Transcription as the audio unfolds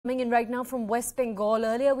Coming in right now from West Bengal.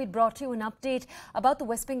 Earlier, we brought you an update about the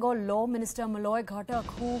West Bengal Law Minister Moloy Ghatak,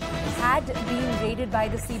 who had been raided by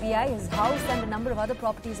the CBI. His house and a number of other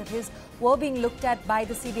properties of his were being looked at by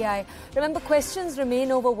the CBI. Remember, questions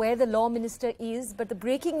remain over where the Law Minister is, but the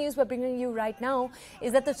breaking news we're bringing you right now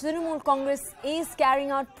is that the Trinamool Congress is carrying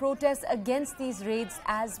out protests against these raids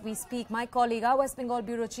as we speak. My colleague, our West Bengal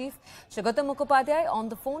Bureau Chief, Subrata Mukhopadhyay, on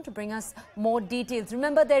the phone to bring us more details.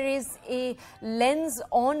 Remember, there is a lens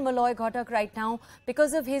on Moloy Ghatak right now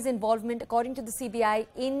because of his involvement, according to the CBI,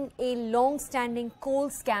 in a long-standing coal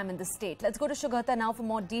scam in the state. Let's go to Subrata now for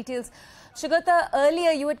more details. Subrata,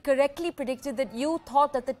 earlier you had correctly predicted that you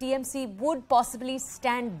thought that the TMC would possibly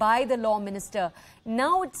stand by the Law Minister.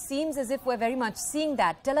 Now it seems as if we're very much seeing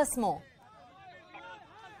that. Tell us more.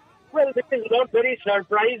 Well, this is not very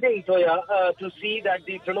surprising, Toya, to see that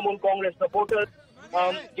the Trinamool Congress supporters,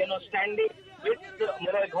 standing with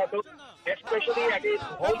Moloy Ghatak, especially at his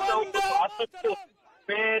hometown of Asansol,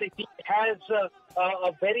 where he has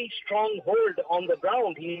a very strong hold on the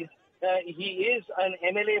ground. He is an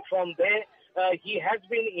MLA from there. He has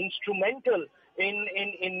been instrumental in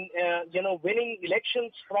winning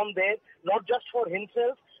elections from there, not just for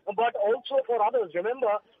himself, but also for others.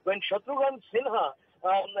 Remember, when Shatrughan Sinha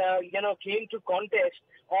came to contest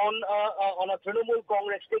on a Trinamool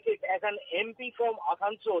Congress ticket as an MP from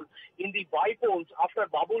Asansol in the by-polls after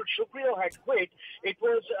Babul Shukriyo had quit, it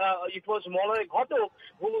was Moloy Ghatak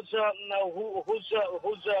whose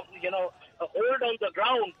hold on the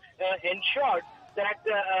ground ensured that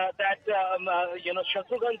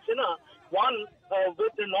Shatrughan Sinha won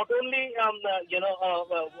with not only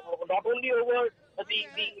over the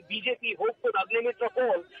BJP hopeful Agnimitra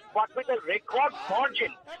poll, but with a record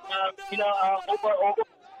margin, over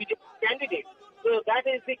BJP candidate. So that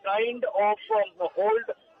is the kind of hold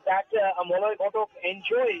that Moloy Ghatak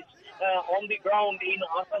enjoys on the ground in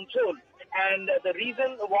Asansol. And the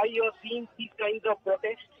reason why you are seeing these kinds of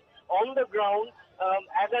protests on the ground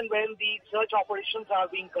as and when the search operations are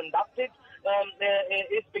being conducted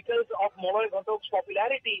is because of Moloy Ghatak's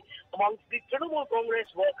popularity amongst the Trinamool Congress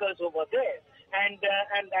workers over there. And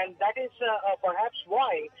that is perhaps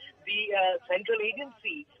why the central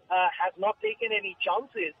agency has not taken any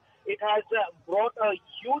chances. It has brought a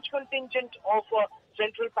huge contingent of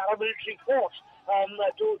central paramilitary force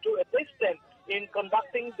to assist them in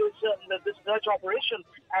conducting this search operation.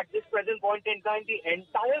 At this present point in time, the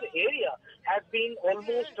entire area has been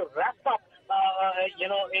almost wrapped up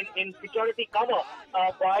in security cover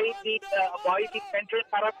by the central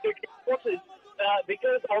paramilitary forces,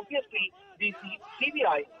 because obviously the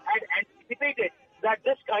CBI had anticipated that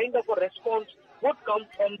this kind of a response would come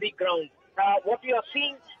from the ground. What we are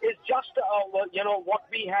seeing is just what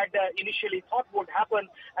we had initially thought would happen,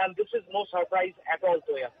 and this is no surprise at all,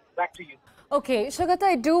 Toya. Back to you. Okay, Subrata,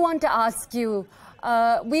 I do want to ask you,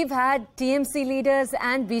 we've had TMC leaders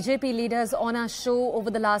and BJP leaders on our show over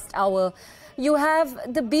the last hour. You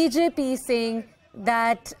have the BJP saying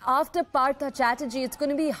that after Partha Chatterjee, it's going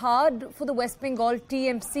to be hard for the West Bengal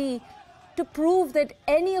TMC to prove that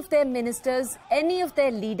any of their ministers, any of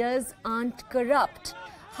their leaders aren't corrupt.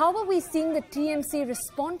 How are we seeing the TMC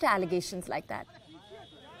respond to allegations like that?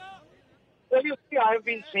 Well, you see, I have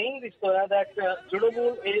been saying this, that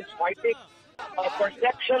Trinamool is fighting a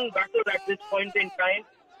perception battle at this point in time,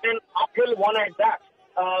 and uphill one at that.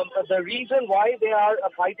 The reason why they are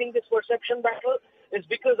fighting this perception battle is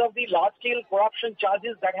because of the large-scale corruption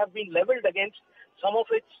charges that have been leveled against some of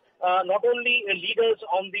its not only leaders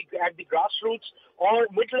at the grassroots or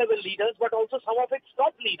mid-level leaders, but also some of its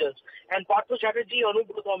top leaders. And Partha Chatterjee,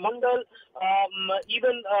 Anubhuta Mandal,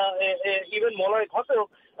 even Moloy Ghatak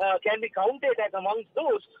can be counted as amongst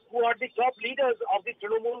those who are the top leaders of the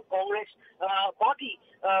Trinamool Congress party.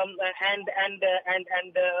 And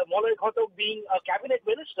Moloy Ghatak being a cabinet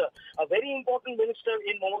minister, a very important minister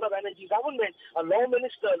in Mamata Banerjee's government, a law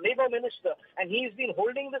minister, labor minister, and he's been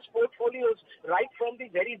holding this portfolios right from the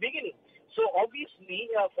very beginning. So obviously,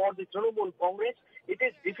 for the Trinamool Congress, it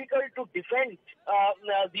is difficult to defend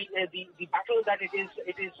the battle that it is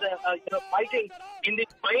fighting in the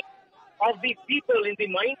mind of the people, in the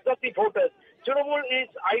minds of the voters. Trinamool is,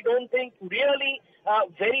 I don't think, really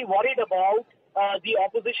very worried about the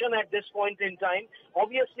opposition at this point in time.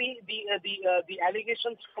 Obviously, the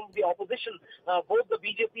allegations from the opposition, both the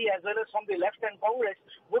BJP as well as from the left and Congress,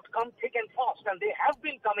 would come thick and fast, and they have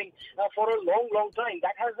been coming for a long time.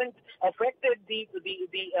 That hasn't affected the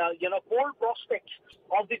poll prospects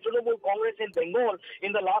of the Trinamool Congress in Bengal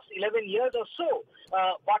in the last 11 years or so.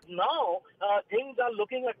 But now things are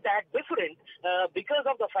looking a tad different because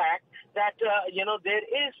of the fact that there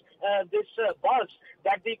is this buzz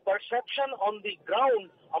that the perception on the ground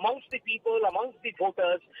amongst the people, amongst the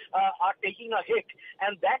voters, are taking a hit,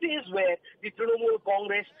 and that is where the Trinamool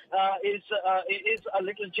Congress is a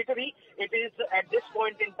little jittery. It is at this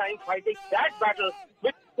point in time fighting that battle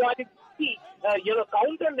with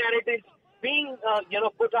counter narratives being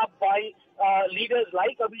put up by leaders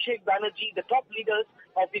like Abhishek Banerjee, the top leaders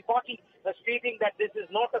of the party, stating that this is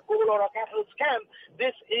not a coal or a cattle scam.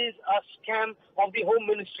 This is a scam of the Home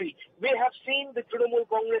Ministry. We have seen the Trinamool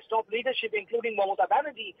Congress top leadership, including Mamata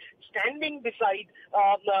Banerjee, standing beside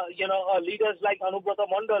leaders like Anubrata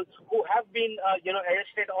Mandal, who have been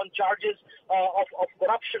arrested on charges of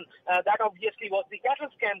corruption. That obviously was the cattle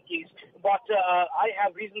scam case. But I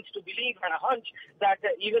have reasons to believe and a hunch that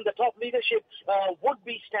even the top leadership would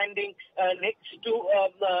be standing next to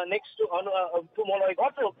Moloy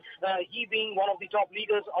Ghatak, he being one of the top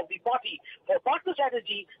leaders of the party. For Partha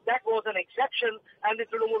Chatterjee, that was an exception, and the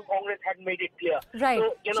Trinamool Congress had made it clear. Right.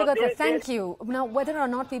 So, Thank you. Now, whether or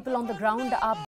not people on the ground are